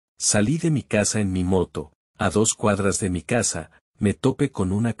Salí de mi casa en mi moto, a 2 cuadras de mi casa, me topé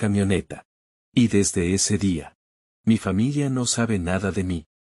con una camioneta. Y desde ese día, mi familia no sabe nada de mí.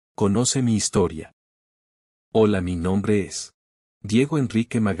 Conoce mi historia. Hola, mi nombre es Diego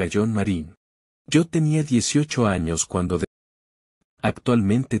Enrique Magallón Marín. Yo tenía 18 años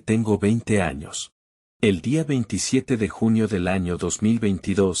Actualmente tengo 20 años. El día 27 de junio del año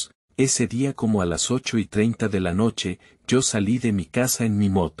 2022, ese día como a las 8:30 de la noche, yo salí de mi casa en mi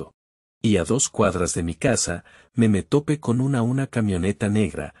moto. Y a 2 cuadras de mi casa, me topé con una camioneta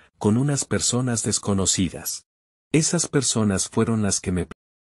negra, con unas personas desconocidas. Esas personas fueron las que me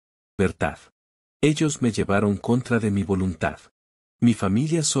libertad. Ellos me llevaron contra de mi voluntad. Mi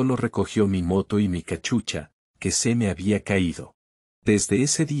familia solo recogió mi moto y mi cachucha, que se me había caído. Desde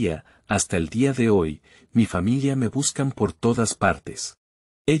ese día, hasta el día de hoy, mi familia me buscan por todas partes.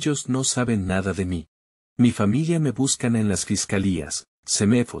 Ellos no saben nada de mí. Mi familia me buscan en las fiscalías,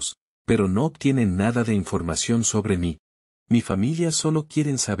 semefos, pero no obtienen nada de información sobre mí. Mi familia solo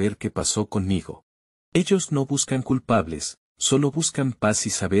quieren saber qué pasó conmigo. Ellos no buscan culpables, solo buscan paz y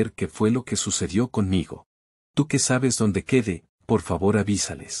saber qué fue lo que sucedió conmigo. Tú que sabes dónde quede, por favor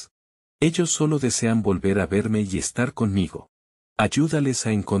avísales. Ellos solo desean volver a verme y estar conmigo. Ayúdales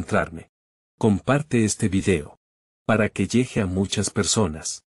a encontrarme. Comparte este video, para que llegue a muchas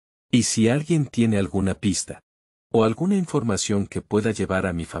personas. Y si alguien tiene alguna pista, o alguna información que pueda llevar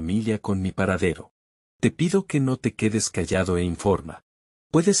a mi familia con mi paradero, te pido que no te quedes callado e informa.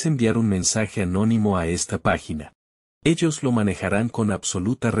 Puedes enviar un mensaje anónimo a esta página. Ellos lo manejarán con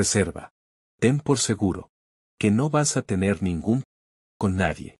absoluta reserva. Ten por seguro que no vas a tener ningún con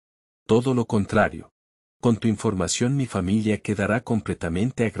nadie. Todo lo contrario. Con tu información mi familia quedará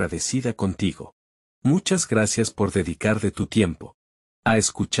completamente agradecida contigo. Muchas gracias por dedicar de tu tiempo a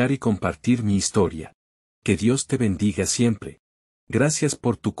escuchar y compartir mi historia. Que Dios te bendiga siempre. Gracias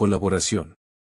por tu colaboración.